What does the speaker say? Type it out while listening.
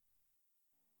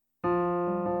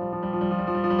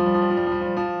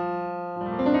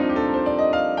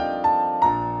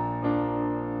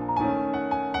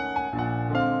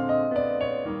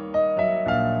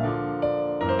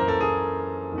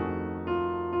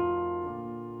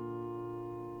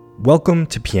Welcome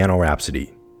to Piano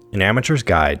Rhapsody, an amateur's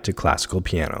guide to classical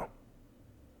piano.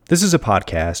 This is a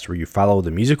podcast where you follow the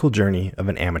musical journey of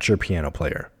an amateur piano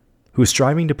player who is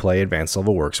striving to play advanced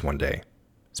level works one day,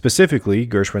 specifically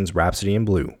Gershwin's Rhapsody in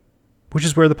Blue, which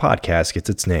is where the podcast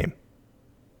gets its name.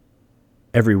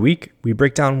 Every week, we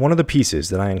break down one of the pieces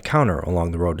that I encounter along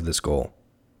the road to this goal,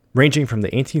 ranging from the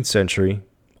 18th century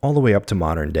all the way up to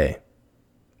modern day.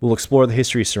 We'll explore the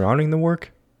history surrounding the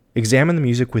work, examine the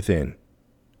music within,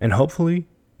 and hopefully,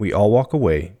 we all walk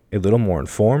away a little more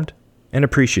informed and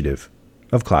appreciative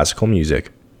of classical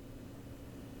music.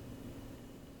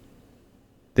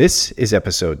 This is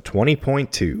episode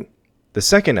 20.2, the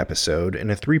second episode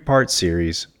in a three-part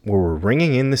series where we're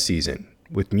ringing in the season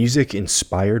with music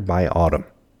inspired by autumn.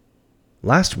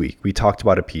 Last week, we talked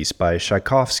about a piece by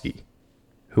Tchaikovsky,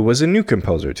 who was a new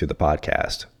composer to the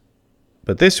podcast.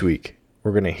 But this week,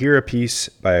 we're going to hear a piece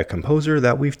by a composer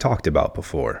that we've talked about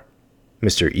before,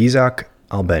 Mr. Isaac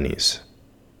Albéniz.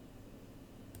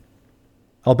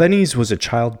 Albéniz was a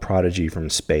child prodigy from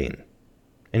Spain,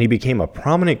 and he became a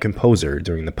prominent composer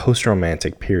during the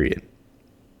post-Romantic period.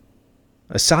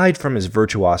 Aside from his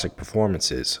virtuosic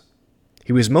performances,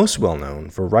 he was most well known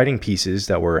for writing pieces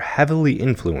that were heavily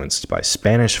influenced by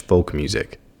Spanish folk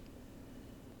music.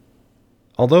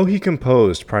 Although he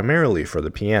composed primarily for the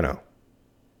piano,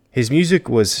 his music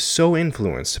was so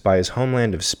influenced by his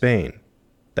homeland of Spain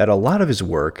that a lot of his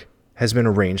work has been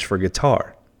arranged for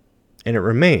guitar, and it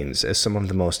remains as some of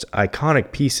the most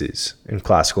iconic pieces in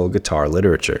classical guitar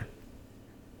literature.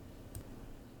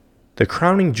 The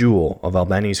crowning jewel of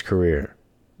Albéniz's career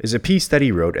is a piece that he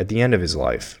wrote at the end of his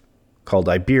life, called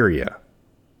Iberia,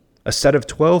 a set of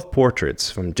 12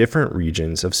 portraits from different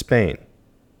regions of Spain,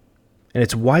 and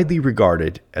it's widely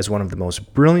regarded as one of the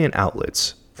most brilliant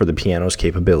outlets for the piano's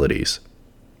capabilities.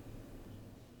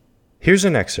 Here's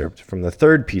an excerpt from the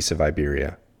third piece of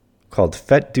Iberia, called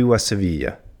Fête du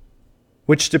Sevilla,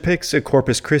 which depicts a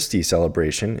Corpus Christi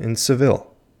celebration in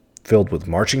Seville, filled with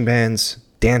marching bands,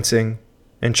 dancing,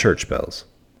 and church bells.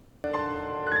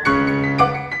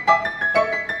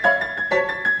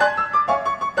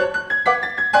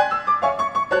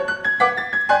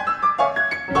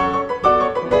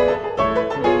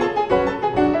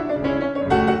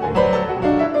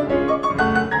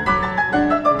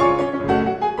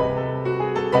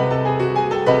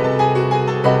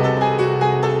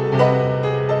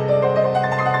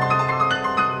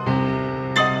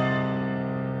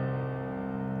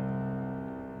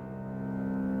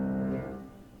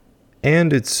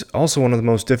 And it's also one of the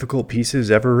most difficult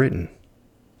pieces ever written.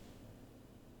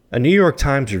 A New York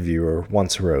Times reviewer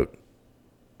once wrote,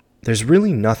 "There's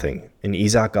really nothing in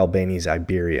Isaac Albéniz's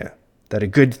Iberia that a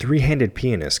good three-handed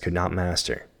pianist could not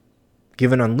master,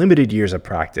 given unlimited years of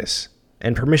practice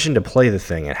and permission to play the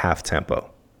thing at half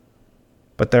tempo.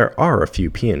 But there are a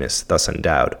few pianists thus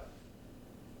endowed.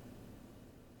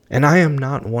 And I am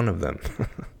not one of them."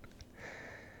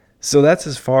 So that's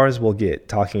as far as we'll get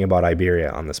talking about Iberia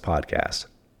on this podcast.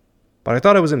 But I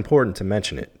thought it was important to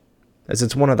mention it, as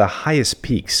it's one of the highest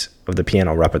peaks of the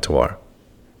piano repertoire.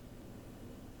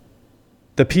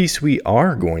 The piece we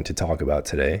are going to talk about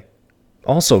today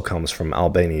also comes from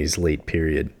Albéniz's late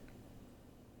period.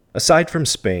 Aside from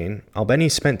Spain,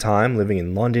 Albéniz spent time living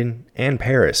in London and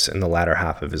Paris in the latter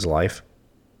half of his life,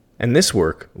 and this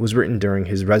work was written during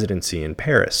his residency in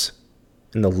Paris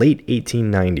in the late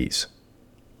 1890s.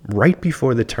 Right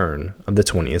before the turn of the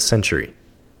 20th century.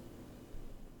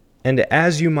 And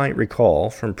as you might recall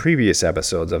from previous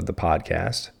episodes of the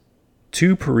podcast,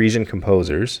 two Parisian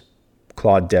composers,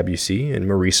 Claude Debussy and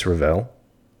Maurice Ravel,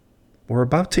 were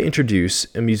about to introduce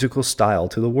a musical style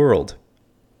to the world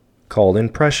called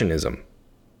Impressionism,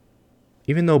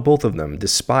 even though both of them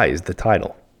despised the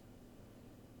title.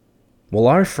 Well,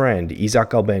 our friend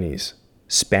Isaac Albéniz,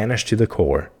 Spanish to the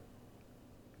core,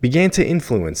 began to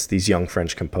influence these young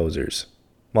French composers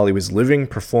while he was living,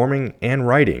 performing, and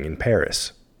writing in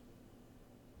Paris.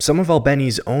 Some of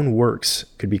Albéniz's own works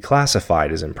could be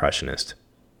classified as impressionist,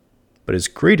 but his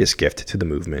greatest gift to the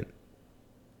movement,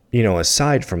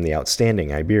 aside from the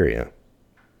outstanding Iberia,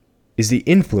 is the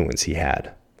influence he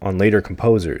had on later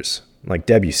composers like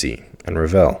Debussy and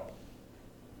Ravel.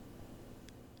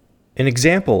 An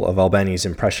example of Albéniz's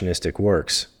impressionistic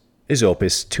works is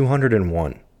Opus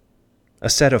 201, a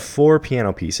set of 4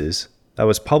 piano pieces that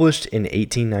was published in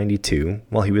 1892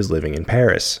 while he was living in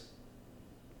Paris.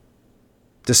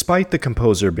 Despite the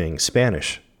composer being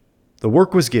Spanish, the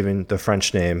work was given the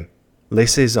French name Les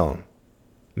Saisons,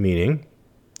 meaning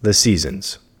the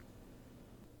seasons.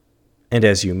 And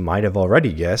as you might have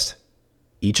already guessed,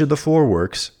 each of the 4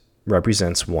 works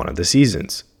represents one of the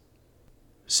seasons.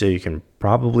 So you can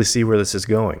probably see where this is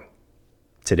going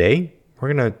Today,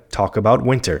 we're going to talk about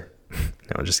winter.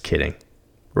 No, just kidding.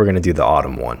 We're going to do the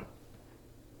autumn one.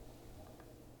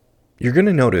 You're going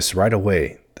to notice right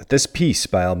away that this piece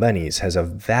by Albéniz has a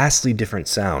vastly different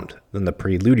sound than the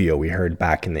preludio we heard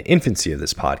back in the infancy of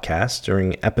this podcast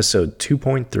during episode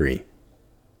 2.3.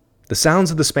 The sounds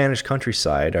of the Spanish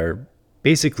countryside are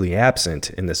basically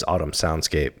absent in this autumn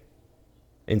soundscape.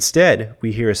 Instead,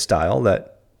 we hear a style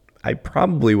that I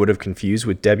probably would have confused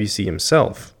with Debussy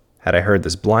himself had I heard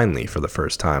this blindly for the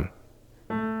first time.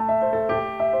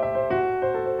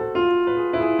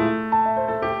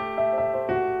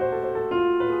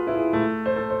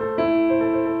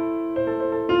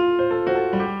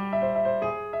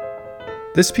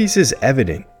 This piece is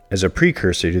evident as a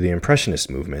precursor to the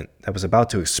Impressionist movement that was about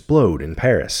to explode in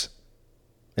Paris,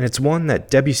 and it's one that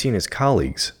Debussy and his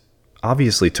colleagues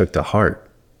obviously took to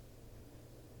heart.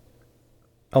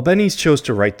 Albéniz chose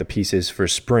to write the pieces for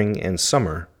spring and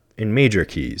summer in major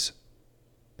keys,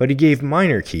 but he gave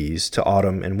minor keys to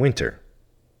autumn and winter,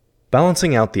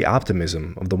 balancing out the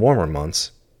optimism of the warmer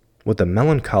months with a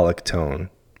melancholic tone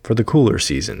for the cooler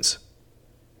seasons.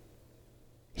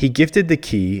 He gifted the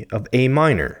key of A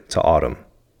minor to autumn,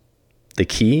 the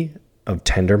key of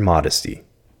tender modesty.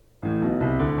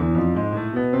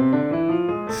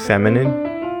 Feminine,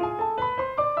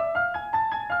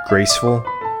 graceful,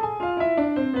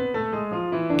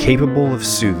 capable of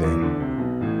soothing.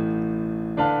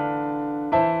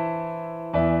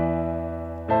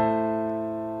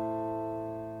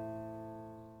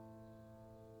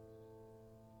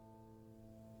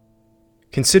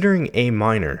 Considering A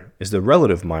minor is the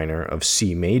relative minor of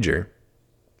C major,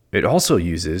 it also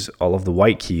uses all of the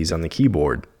white keys on the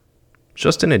keyboard,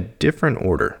 just in a different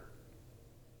order.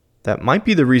 That might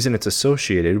be the reason it's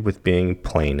associated with being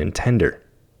plain and tender.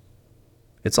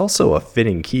 It's also a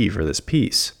fitting key for this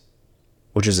piece,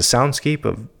 which is a soundscape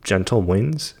of gentle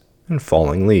winds and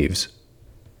falling leaves.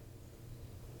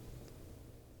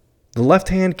 The left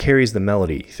hand carries the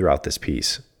melody throughout this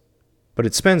piece, but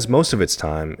it spends most of its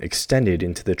time extended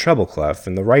into the treble clef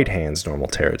in the right hand's normal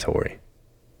territory.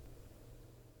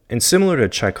 And similar to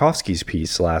Tchaikovsky's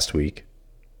piece last week,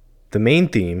 the main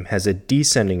theme has a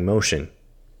descending motion,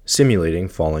 simulating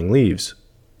falling leaves.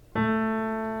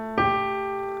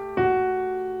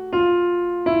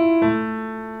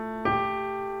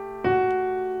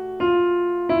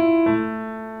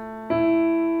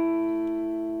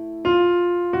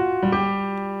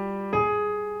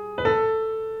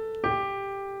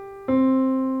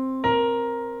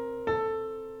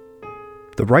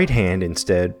 The right hand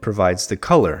instead provides the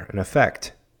color and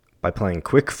effect by playing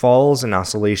quick falls and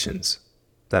oscillations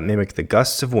that mimic the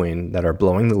gusts of wind that are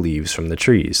blowing the leaves from the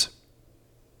trees.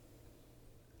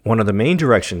 One of the main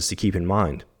directions to keep in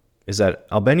mind is that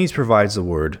Albéniz provides the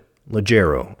word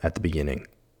leggero at the beginning,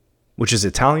 which is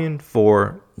Italian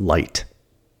for light.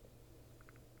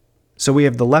 So we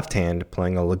have the left hand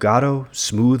playing a legato,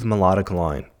 smooth melodic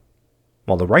line,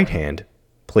 while the right hand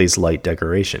plays light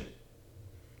decoration.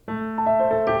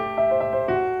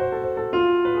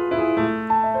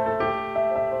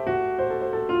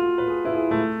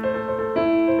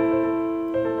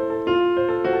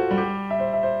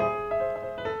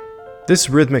 This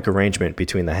rhythmic arrangement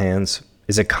between the hands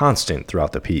is a constant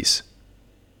throughout the piece,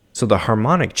 so the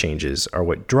harmonic changes are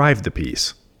what drive the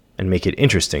piece and make it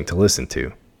interesting to listen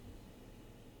to.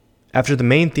 After the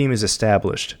main theme is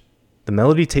established, the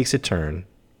melody takes a turn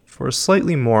for a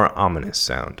slightly more ominous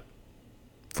sound,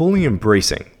 fully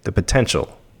embracing the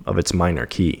potential of its minor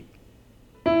key.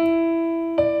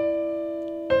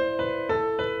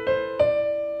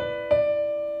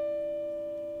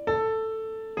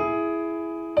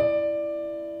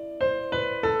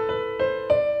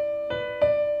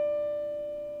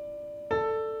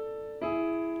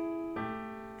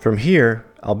 From here,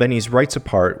 Albéniz writes a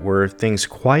part where things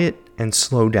quiet and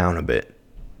slow down a bit,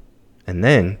 and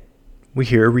then we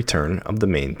hear a return of the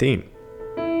main theme.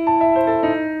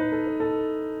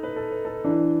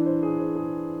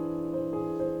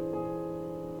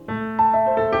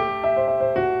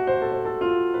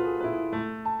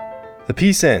 The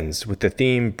piece ends with the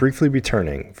theme briefly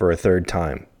returning for a third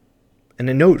time, and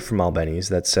a note from Albéniz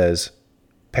that says,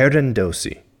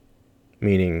 perdendosi,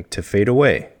 meaning to fade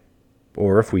away,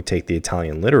 or if we take the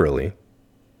Italian literally,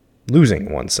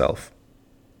 losing oneself.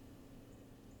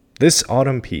 This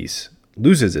autumn piece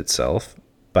loses itself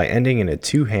by ending in a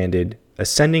two-handed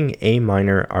ascending A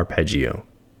minor arpeggio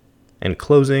and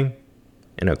closing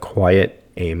in a quiet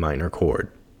A minor chord.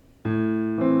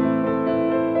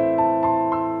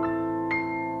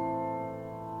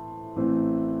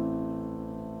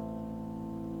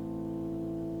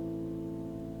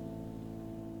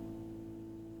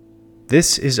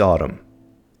 This is Autumn,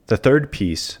 the third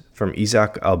piece from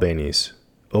Isaac Albéniz,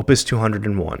 Opus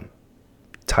 201,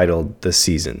 titled The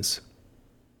Seasons.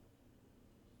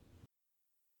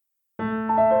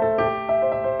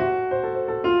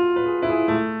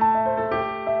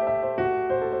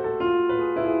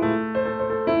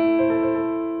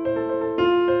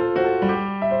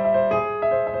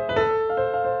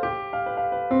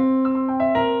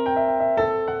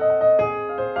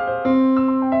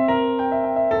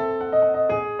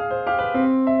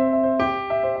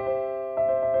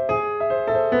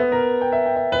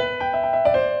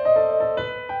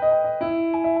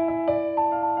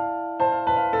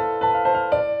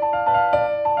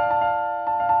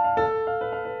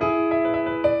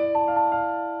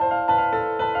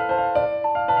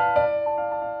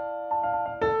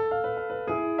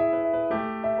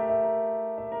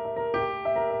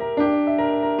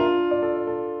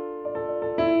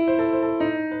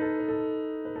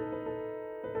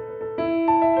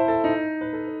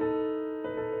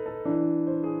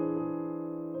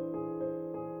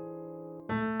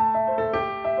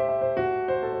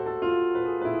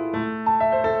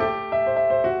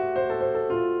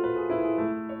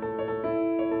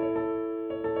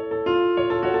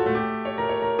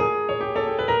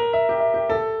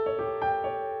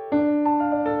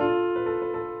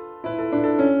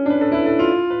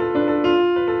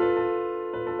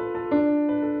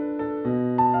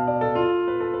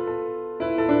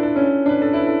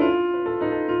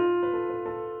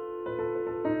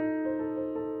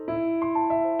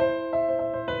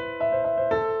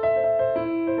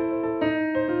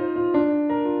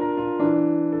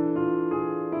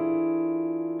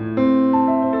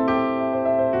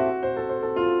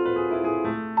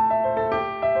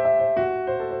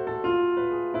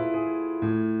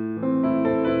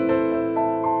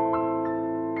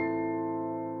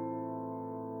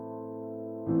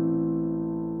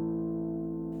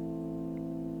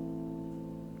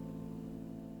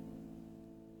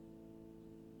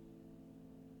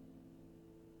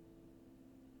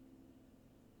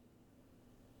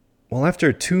 Well,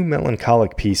 after two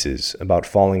melancholic pieces about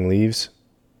falling leaves,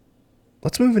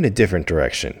 let's move in a different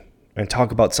direction and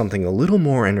talk about something a little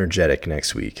more energetic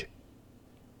next week.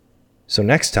 So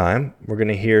next time, we're going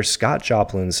to hear Scott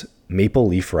Joplin's Maple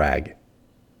Leaf Rag.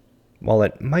 While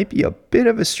it might be a bit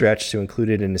of a stretch to include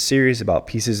it in a series about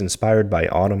pieces inspired by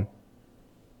autumn,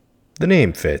 the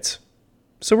name fits,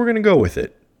 so we're going to go with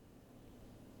it.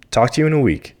 Talk to you in a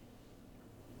week.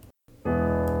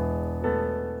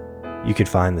 You could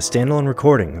find the standalone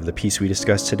recording of the piece we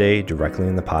discussed today directly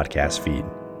in the podcast feed.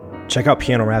 Check out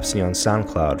Piano Rhapsody on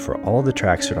SoundCloud for all the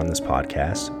tracks heard on this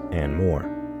podcast and more.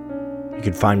 You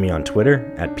can find me on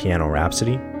Twitter at Piano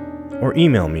Rhapsody or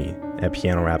email me at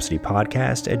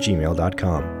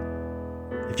pianorhapsodypodcast@gmail.com.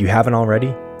 If you haven't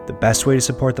already, the best way to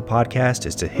support the podcast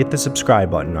is to hit the subscribe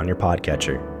button on your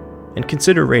podcatcher and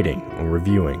consider rating or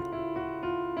reviewing.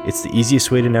 It's the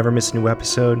easiest way to never miss a new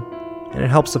episode, and it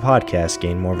helps the podcast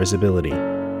gain more visibility.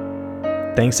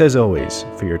 Thanks as always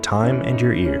for your time and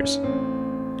your ears.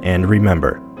 And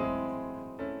remember,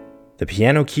 the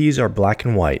piano keys are black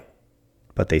and white,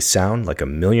 but they sound like a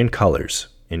million colors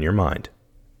in your mind.